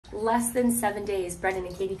less than 7 days, Brennan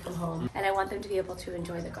and Katie come home, and I want them to be able to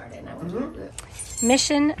enjoy the garden. I want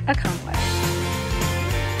Mission accomplished.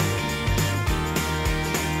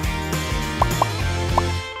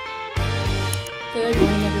 Good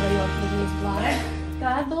morning, everybody. Welcome to today's vlog.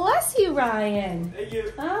 God bless you, Ryan. Thank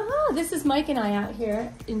you. This is Mike and I out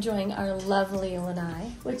here enjoying our lovely lanai,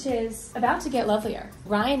 which is about to get lovelier.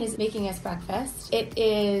 Ryan is making us breakfast. It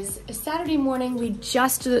is a Saturday morning. We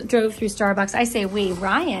just drove through Starbucks. I say we,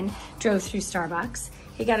 Ryan drove through Starbucks.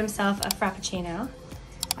 He got himself a Frappuccino.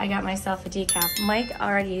 I got myself a decaf. Mike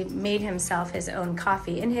already made himself his own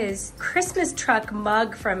coffee in his Christmas truck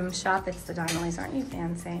mug from Shop It's the Donnellys. Aren't you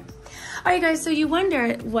fancy? All right, guys, so you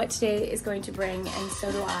wonder what today is going to bring, and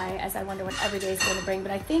so do I, as I wonder what every day is going to bring.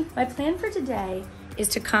 But I think my plan for today is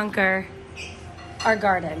to conquer our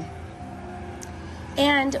garden.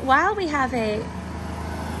 And while we have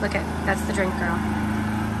look at, that's the drink girl.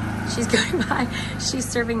 She's going by. She's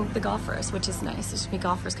serving the golfers, which is nice. There should be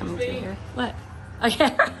golfers coming through here. What? Okay.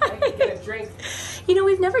 I can get a drink. You know,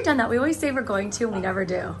 we've never done that. We always say we're going to, and we never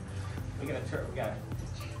do. We gotta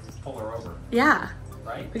pull her over. Yeah.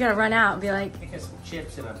 Right? We gotta run out and be like, Get some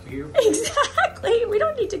chips and a beer. Exactly. We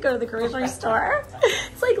don't need to go to the grocery store.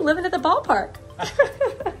 It's like living at the ballpark. Do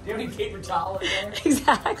you have any paper towel in there?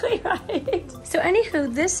 Exactly right. So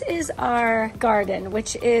anywho, this is our garden,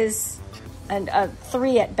 which is a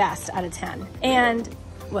 3 at best out of 10. And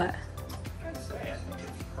what?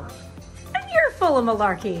 You're full of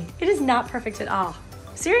malarkey. It is not perfect at all.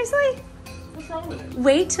 Seriously? What's wrong with it?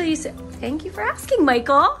 Wait till you see. Thank you for asking,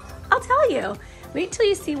 Michael. I'll tell you. Wait till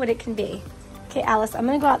you see what it can be. Okay, Alice, I'm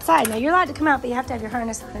gonna go outside. Now you're allowed to come out, but you have to have your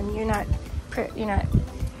harness on, and you're not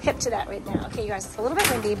hip to that right now. Okay, you guys, it's a little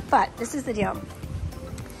bit windy, but this is the deal.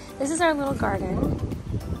 This is our little garden.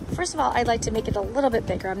 First of all, I'd like to make it a little bit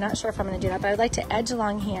bigger. I'm not sure if I'm gonna do that, but I'd like to edge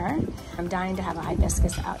along here. I'm dying to have a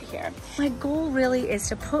hibiscus out here. My goal really is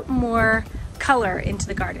to put more color into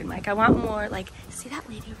the garden. Like, I want more, like, see that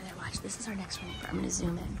lady over there? Watch, this is our next one. I'm gonna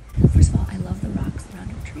zoom in. First of all, I love the rocks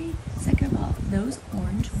around our tree. Second of all, those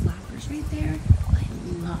orange flowers right there, I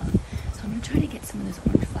love. So I'm gonna try to get some of those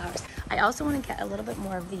orange flowers. I also wanna get a little bit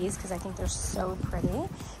more of these because I think they're so pretty. So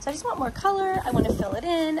I just want more color. I wanna fill it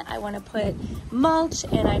in. I wanna put mulch,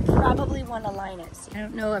 and I probably wanna line it. See, I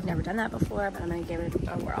don't know, I've never done that before, but I'm gonna give it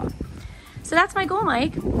a whirl. So that's my goal,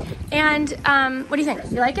 Mike. And what do you think?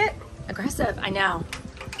 You like it? Aggressive, I know.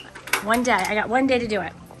 One day, I got one day to do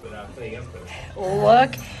it.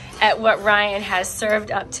 Look at what Ryan has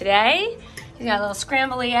served up today. He's got little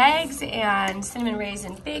scrambly eggs and cinnamon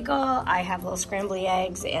raisin bagel. I have little scrambly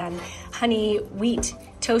eggs and honey wheat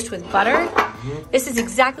toast with butter. This is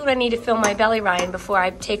exactly what I need to fill my belly, Ryan, before I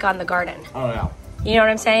take on the garden. Oh, yeah. You know what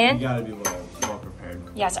I'm saying? You gotta be well prepared.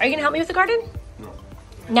 Yes. Are you gonna help me with the garden? No.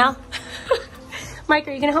 No? Mike,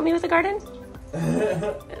 are you gonna help me with the garden?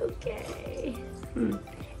 Okay.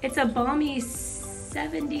 It's a balmy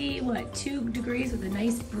 2 degrees with a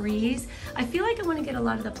nice breeze. I feel like I want to get a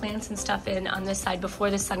lot of the plants and stuff in on this side before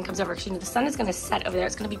the sun comes over. Actually, the sun is going to set over there.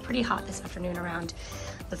 It's going to be pretty hot this afternoon around,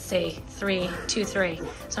 let's say 2, 3. So I'm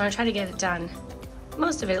going to try to get it done.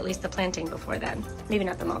 Most of it, at least the planting before then. Maybe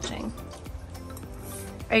not the mulching.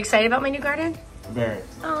 Are you excited about my new garden? Very.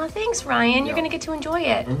 Oh, thanks, Ryan. Yeah. You're going to get to enjoy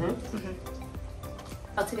it.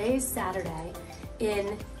 Well, today is Saturday.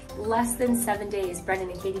 In less than 7 days,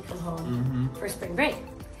 Brennan and Katie come home for spring break.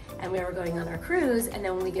 And we were going on our cruise, and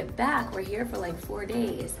then when we get back, we're here for like 4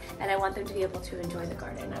 days. And I want them to be able to enjoy the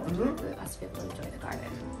garden. I want us to be able to enjoy the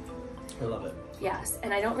garden. I love it. Yes,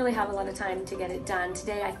 and I don't really have a lot of time to get it done.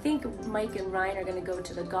 Today, I think Mike and Ryan are gonna go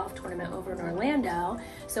to the golf tournament over in Orlando.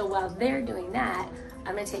 So while they're doing that,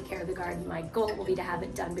 I'm gonna take care of the garden. My goal will be to have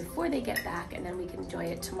it done before they get back, and then we can enjoy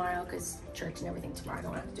it tomorrow, because church and everything tomorrow, I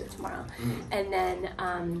don't have to do it tomorrow. And then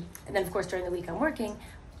of course during the week I'm working,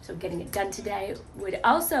 so getting it done today would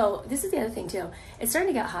also, this is the other thing too, it's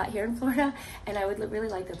starting to get hot here in Florida, and I would really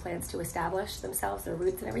like the plants to establish themselves, their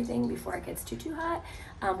roots and everything, before it gets too hot.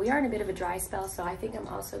 We are in a bit of a dry spell, so I think I'm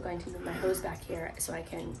also going to move my hose back here so I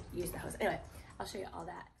can use the hose. Anyway, I'll show you all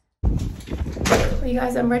that. Well, you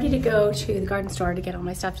guys, I'm ready to go to the garden store to get all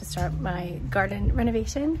my stuff to start my garden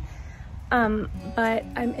renovation. But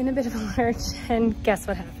I'm in a bit of a lurch, and guess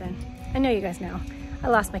what happened? I know you guys know. I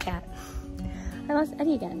lost my cat. I lost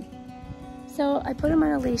Eddie again. So I put him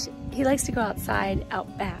on a leash. He likes to go outside,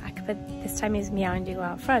 out back, but this time he's meowing to go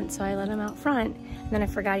out front, so I let him out front, and then I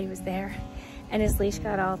forgot he was there. And his leash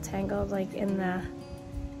got all tangled like in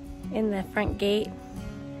the front gate.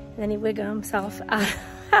 And then he wiggled himself out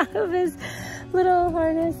of his little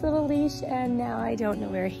harness, little leash, and now I don't know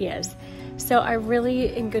where he is. So I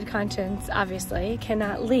really, in good conscience, obviously,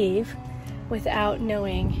 cannot leave without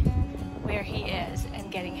knowing where he is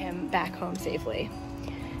and getting him back home safely.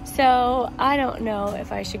 So I don't know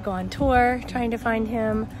if I should go on tour trying to find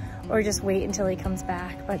him or just wait until he comes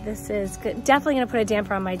back. But this is definitely gonna put a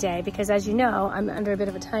damper on my day because, as you know, I'm under a bit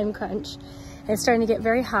of a time crunch. And it's starting to get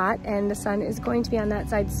very hot and the sun is going to be on that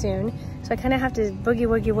side soon. So I kind of have to boogie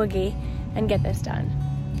woogie woogie and get this done.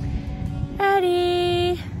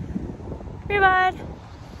 Eddie, come here, bud.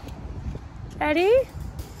 Eddie?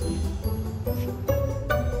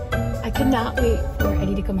 I could not wait for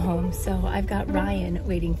Eddie to come home, so I've got Ryan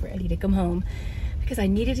waiting for Eddie to come home because I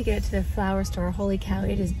needed to get to the flower store. Holy cow,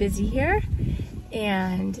 it is busy here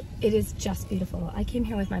and it is just beautiful. I came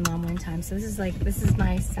here with my mom one time, so this is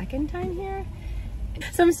my second time here.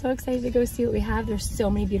 So I'm so excited to go see what we have. There's so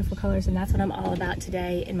many beautiful colors, and that's what I'm all about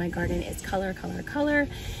today in my garden is color, color, color.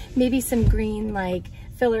 Maybe some green like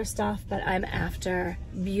filler stuff, but I'm after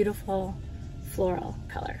beautiful floral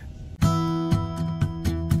color.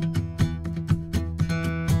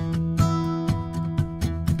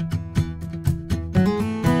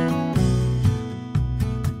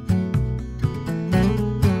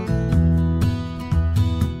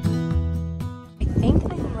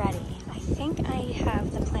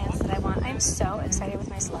 So excited with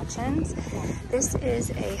my selections. This is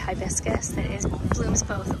a hibiscus that blooms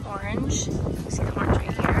both orange, you see the orange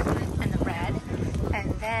right here, and the red.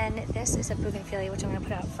 And then this is a bougainvillea, which I'm gonna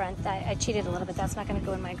put out front. I cheated a little bit, that's not gonna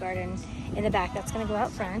go in my garden in the back, that's gonna go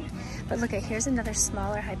out front. But look, here's another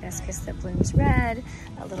smaller hibiscus that blooms red,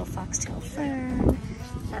 a little foxtail fern.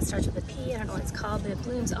 That starts with a P, I don't know what it's called, but it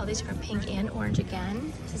blooms. All these are pink and orange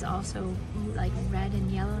again. This is also like red and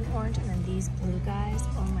yellow and orange, and then these blue guys,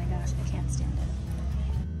 oh my gosh, I can't stand it.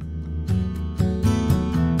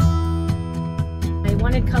 I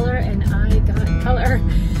wanted color and I got color.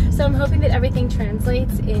 So I'm hoping that everything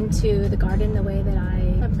translates into the garden the way that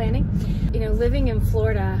I'm planning. You know, living in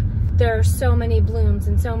Florida, there are so many blooms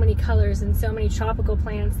and so many colors and so many tropical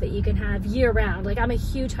plants that you can have year round. Like, I'm a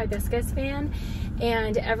huge hibiscus fan,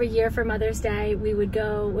 and every year for Mother's Day, we would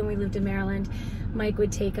go, when we lived in Maryland, Mike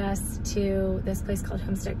would take us to this place called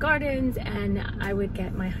Homestead Gardens, and I would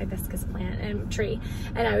get my hibiscus plant and tree,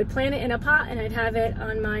 and I would plant it in a pot, and I'd have it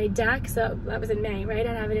on my deck. So that was in May, right?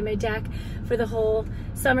 I'd have it in my deck for the whole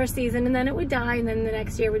summer season, and then it would die, and then the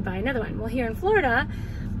next year we'd buy another one. Well, here in Florida,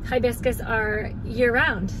 hibiscus are year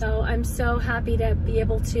round. So I'm so happy to be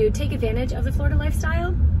able to take advantage of the Florida lifestyle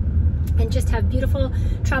and just have beautiful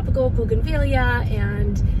tropical bougainvillea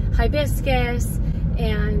and hibiscus.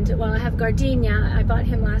 And well, I have gardenia. I bought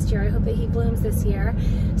him last year. I hope that he blooms this year.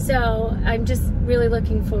 So I'm just really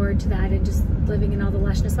looking forward to that and just living in all the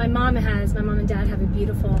lushness. My mom and dad have a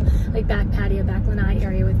beautiful like back patio, back lanai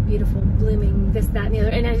area with beautiful blooming this, that, and the other.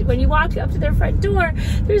 And when you walk up to their front door,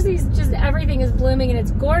 there's these, just everything is blooming and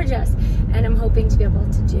it's gorgeous. And I'm hoping to be able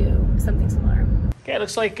to do something similar. Okay, it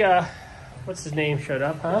looks like, what's his name showed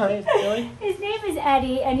up, huh? Really? His name is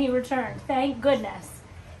Eddie, and he returned. Thank goodness.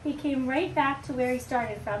 He came right back to where he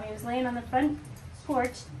started from. He was laying on the front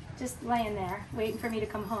porch, just laying there, waiting for me to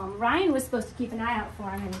come home. Ryan was supposed to keep an eye out for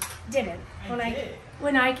him and didn't.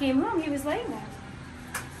 When I came home, he was laying there.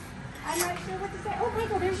 I'm not sure what to say. Oh,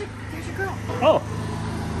 Michael, there's your girl. Oh.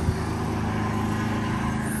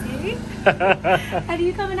 See? Are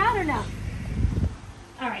you coming out or no?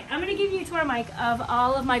 All right, I'm gonna give you a tour, Mike, of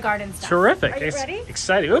all of my garden stuff. Terrific. Are you ready?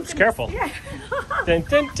 Exciting. Oops, careful. Yeah. Dun,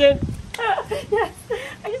 dun, dun. Yes,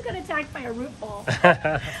 I just got attacked by a root ball.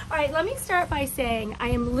 All right, let me start by saying I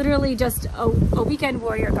am literally just a weekend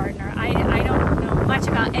warrior gardener. I don't know much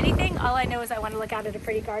about anything. All I know is I want to look out at a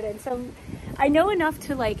pretty garden. So I know enough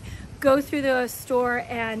to like go through the store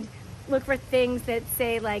and look for things that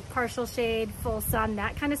say like partial shade, full sun,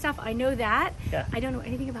 that kind of stuff. I know that. Yeah. I don't know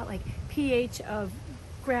anything about like pH of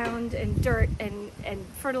ground and dirt and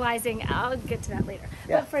fertilizing. I'll get to that later.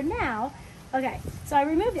 Yeah. But for now, okay, so I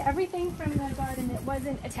removed everything from the garden that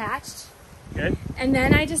wasn't attached. Good. And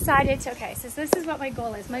then I decided to, okay, so this is what my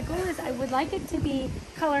goal is. My goal is I would like it to be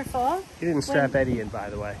colorful. You didn't strap Eddie in, by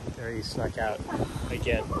the way. There he snuck out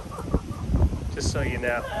again. Just so you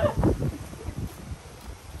know.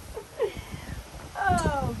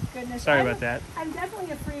 Oh, goodness. Sorry about that. I'm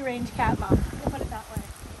definitely a free-range cat mom. We'll put it that way.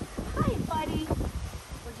 Hi, buddy.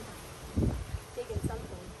 What'd you do? Digging something.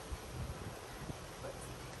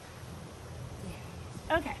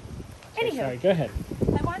 Okay. Anywho, sorry, go ahead.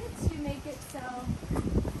 I wanted to make it so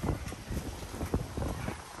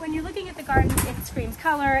when you're looking at the garden, it screams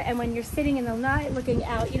color, and when you're sitting in the night looking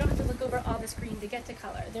out, you don't have to look over all the screen to get to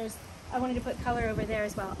color. I wanted to put color over there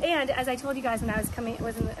as well. And as I told you guys when I was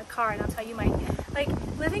in the car, and I'll tell you, Mike, like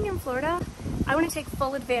living in Florida, I want to take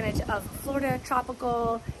full advantage of Florida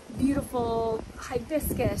tropical, beautiful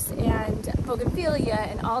hibiscus and bougainvillea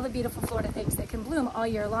and all the beautiful Florida things that can bloom all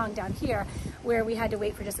year long down here, where we had to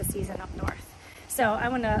wait for just a season up north. So I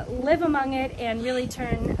want to live among it and really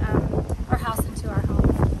turn our house into our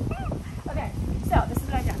home. Okay, so this is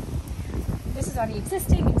what I've done. This is already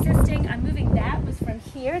existing. I'm moving that was from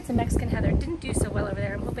here. It's a Mexican heather. It didn't do so well over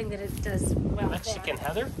there. I'm hoping that it does well Mexican there.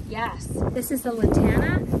 heather? Yes. This is the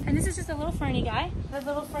lantana, and this is just a little ferny guy. A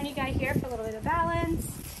little ferny guy here for a little bit of balance.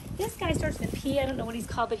 This guy starts with a P. I don't know what he's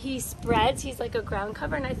called, but he spreads. He's like a ground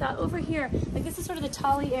cover, and I thought over here, like this is sort of the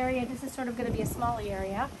tallie area. This is sort of going to be a smaller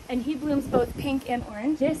area, and he blooms both pink and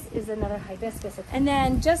orange. This is another hibiscus. And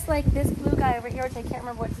then just like this blue guy over here, which I can't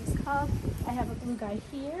remember what he's called, I have a blue guy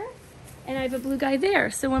here. And I have a blue guy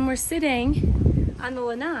there. So when we're sitting on the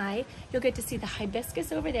lanai, you'll get to see the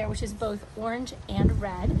hibiscus over there, which is both orange and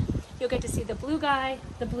red. You'll get to see the blue guy,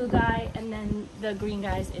 and then the green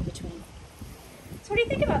guys in between. So what do you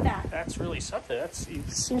think about that? That's really something. It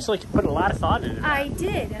seems like you put a lot of thought into that. I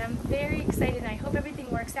did, and I'm very excited, and I hope everything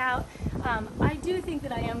works out. I do think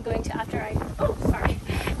that I am going to, after I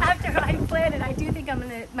plant it, I do think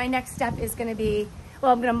my next step is gonna be,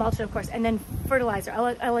 well, I'm going to mulch it, of course, and then fertilizer.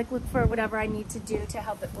 I like look for whatever I need to do to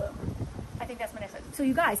help it bloom. I think that's my next step. So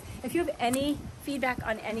you guys, if you have any feedback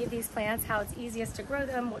on any of these plants, how it's easiest to grow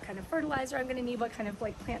them, what kind of fertilizer I'm going to need, what kind of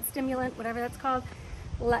like plant stimulant, whatever that's called,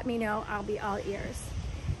 let me know. I'll be all ears.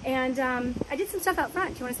 And I did some stuff out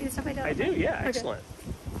front. Do you want to see the stuff I did? I do, yeah. Okay. Excellent.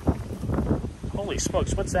 Holy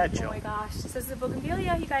smokes, what's that, Jill? Oh my gosh. This is the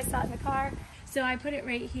bougainvillea. You guys saw it in the car. So I put it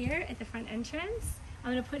right here at the front entrance.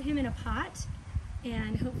 I'm going to put him in a pot,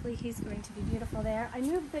 and hopefully he's going to be beautiful there. I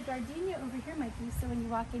moved the gardenia over here, Mikey, so when you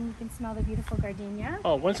walk in, you can smell the beautiful gardenia.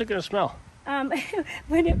 Oh, when's it going to smell?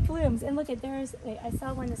 When it blooms. And look at, wait, I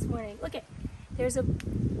saw one this morning. Look at,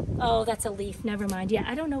 oh, that's a leaf. Never mind. Yeah,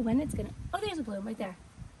 I don't know when it's going to, oh, there's a bloom right there.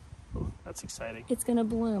 Oh, that's exciting. It's going to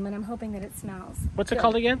bloom, and I'm hoping that it smells. What's it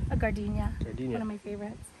called again? A gardenia. Gardenia. One of my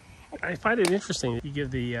favorites. I find it interesting that you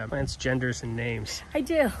give the plants genders and names. I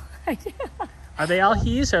do. I do. Are they all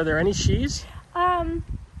he's? Are there any she's?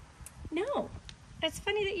 No. It's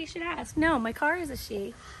funny that you should ask. No, my car is a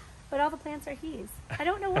she, but all the plants are he's. I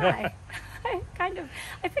don't know why. I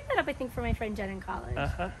picked that up, I think, from my friend Jen in college.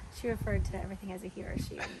 She referred to everything as a he or a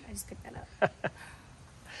she, and I just picked that up.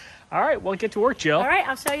 All right, well, get to work, Jill. All right,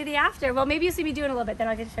 I'll show you the after. Well, maybe you'll see me do it a little bit, then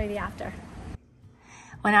I'll get to show you the after.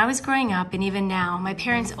 When I was growing up, and even now, my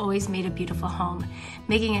parents always made a beautiful home,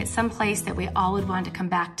 making it someplace that we all would want to come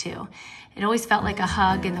back to. It always felt like a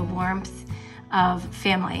hug and the warmth of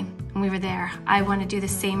family when we were there. I want to do the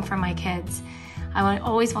same for my kids. I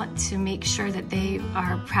always want to make sure that they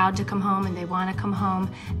are proud to come home and they want to come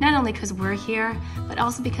home, not only because we're here, but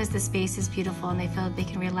also because the space is beautiful and they feel that they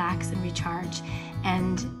can relax and recharge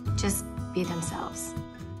and just be themselves.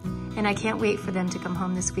 And I can't wait for them to come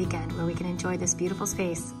home this weekend where we can enjoy this beautiful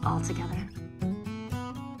space all together.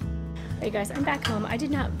 Hey guys, I'm back home. I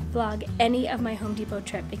did not vlog any of my Home Depot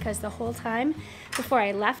trip because the whole time before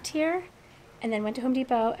I left here and then went to Home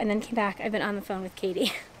Depot and then came back, I've been on the phone with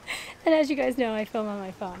Katie. And as you guys know, I film on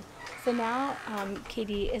my phone. So now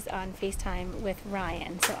Katie is on FaceTime with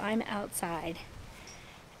Ryan. So I'm outside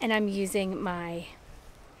and I'm using my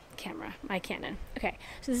camera, my Canon. Okay,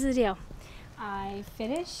 so this is the deal. I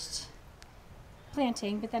finished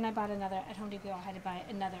planting, but then I bought another, at Home Depot I had to buy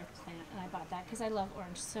another plant, and I bought that because I love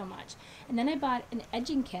orange so much. And then I bought an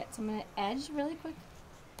edging kit, so I'm going to edge really quick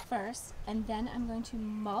first, and then I'm going to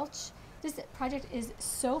mulch. This project is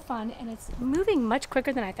so fun, and it's moving much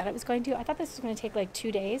quicker than I thought it was going to. I thought this was going to take like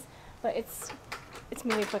 2 days, but it's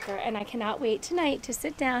moving quicker, and I cannot wait tonight to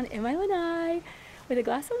sit down in my lanai with a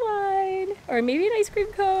glass of wine, or maybe an ice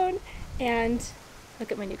cream cone, and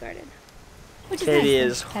look at my new garden. Which is Katie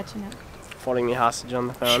nice is catching up. holding me hostage on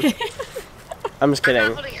the phone. I'm just kidding.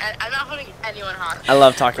 I'm not holding anyone hostage. I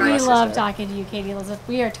love talking to my We sister. love talking to you, Katie Elizabeth.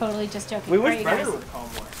 We are totally just joking. We All wish right, you Brennan guys. would call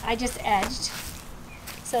more. I just edged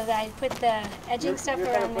so that I put the edging stuff you're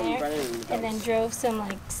kind around of putting there Brennan in the and then dumps. drove some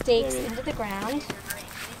like stakes Maybe. into the ground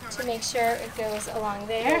to make sure it goes along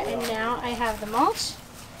there. And now I have the mulch.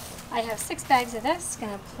 I have 6 bags of this.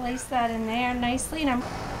 Gonna place that in there nicely. And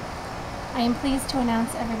I am pleased to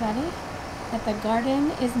announce everybody that the garden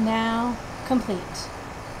is now complete.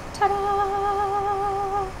 Ta-da!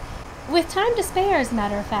 With time to spare, as a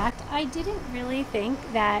matter of fact, I didn't really think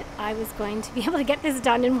that I was going to be able to get this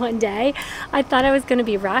done in one day. I thought I was going to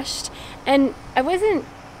be rushed, and I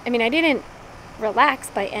didn't relax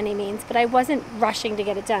by any means, but I wasn't rushing to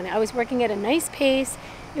get it done. I was working at a nice pace.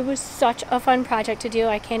 It was such a fun project to do.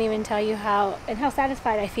 I can't even tell you how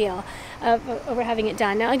satisfied I feel over having it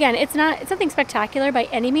done. Now again, it's nothing spectacular by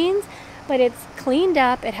any means, but it's cleaned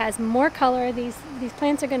up. It has more color. These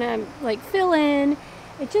plants are gonna like fill in.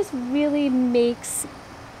 It just really makes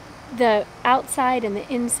the outside and the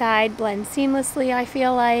inside blend seamlessly, I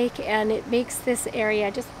feel like, and it makes this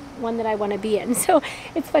area just one that I want to be in. So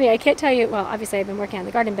it's funny, I can't tell you, well, obviously I've been working on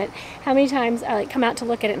the garden, but how many times I like come out to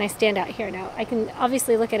look at it and I stand out here. Now I can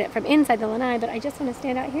obviously look at it from inside the lanai, but I just want to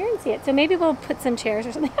stand out here and see it. So maybe we'll put some chairs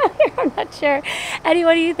or something out here. I'm not sure. Eddie,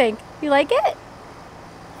 what do you think? You like it?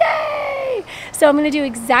 Yay! So I'm going to do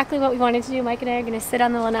exactly what we wanted to do. Mike and I are going to sit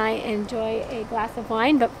on the lanai and enjoy a glass of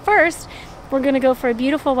wine, but first we're going to go for a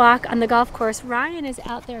beautiful walk on the golf course. Ryan is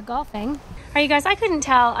out there golfing. All right, you guys, I couldn't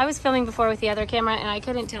tell. I was filming before with the other camera, and I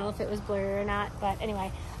couldn't tell if it was blurry or not. But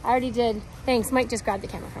anyway, I already did. Thanks. Mike just grabbed the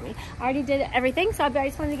camera from me. I already did everything, so I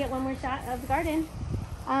just wanted to get one more shot of the garden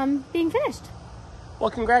being finished. Well,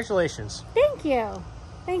 congratulations. Thank you.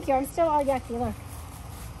 Thank you. I'm still all yucky. Look.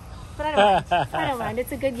 But I don't mind. I don't mind.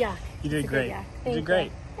 It's a good yuck. You did great. You did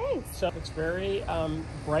great. Thanks. So it's very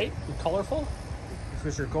bright and colorful. This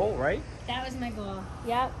was your goal, right? That was my goal.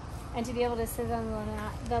 Yep. And to be able to sit on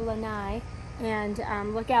the lanai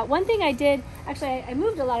and look out. One thing I did, actually, I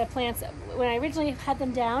moved a lot of plants when I originally had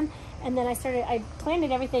them down, and then I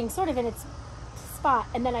planted everything sort of in its spot,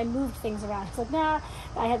 and then I moved things around. It's like, nah,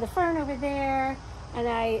 I had the fern over there, and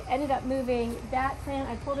I ended up moving that plant.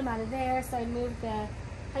 I pulled them out of there, so I moved the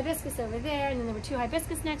hibiscus over there, and then there were two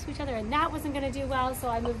hibiscus next to each other, and that wasn't going to do well, so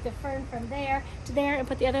I moved the fern from there to there and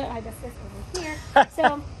put the other hibiscus over here.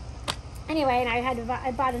 So anyway, and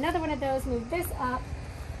I bought another one of those, moved this up.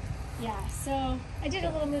 Yeah, so I did a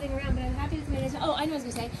little moving around, but I'm happy with my. Oh, I know what I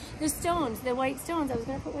was going to say. The stones, the white stones. I was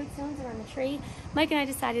going to put white stones around the tree. Mike and I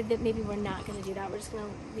decided that maybe we're not going to do that. We're just going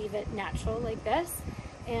to leave it natural like this.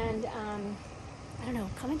 And I don't know.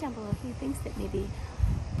 Comment down below who thinks that maybe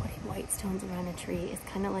putting white stones around a tree is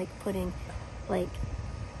kind of like putting, like,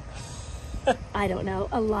 I don't know,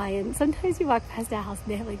 a lion. Sometimes you walk past a house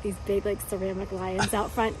and they have like these big like ceramic lions out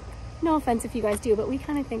front. No offense if you guys do, but we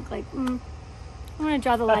kind of think like, I want to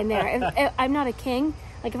draw the line there. If I'm not a king,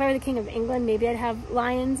 like if I were the king of England, maybe I'd have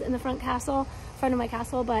lions in the front of my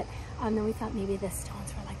castle, but then we thought maybe the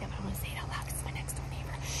stones were like that, but I want to say it out loud because it's my next door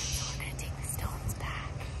neighbor, so we're going to take the stones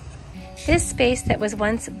back. This space that was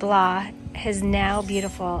once blah is now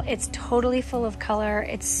beautiful. It's totally full of color.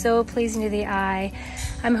 It's so pleasing to the eye.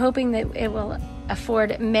 I'm hoping that it will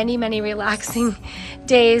afford many, many relaxing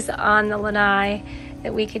days on the lanai,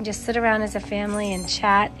 that we can just sit around as a family and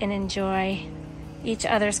chat and enjoy each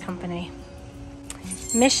other's company.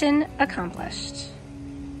 Mission accomplished.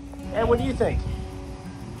 And what do you think?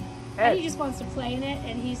 Eddie just wants to play in it,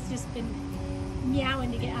 and he's just been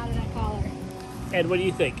meowing to get out of that collar. Ed, what do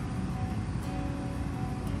you think?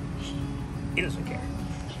 He doesn't care.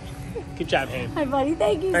 Good job, Ham. Hi, buddy.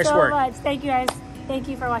 Thank you nice so work. much. Thank you, guys. Thank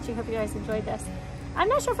you for watching. Hope you guys enjoyed this. I'm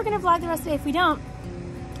not sure if we're going to vlog the rest of the day. If we don't,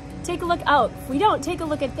 take a look. Oh, if we don't, take a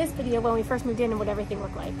look at this video when we first moved in and what everything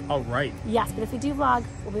looked like. Oh, right. Yes, but if we do vlog,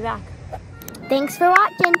 we'll be back. Thanks for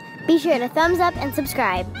watching. Be sure to thumbs up and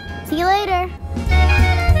subscribe. See you later.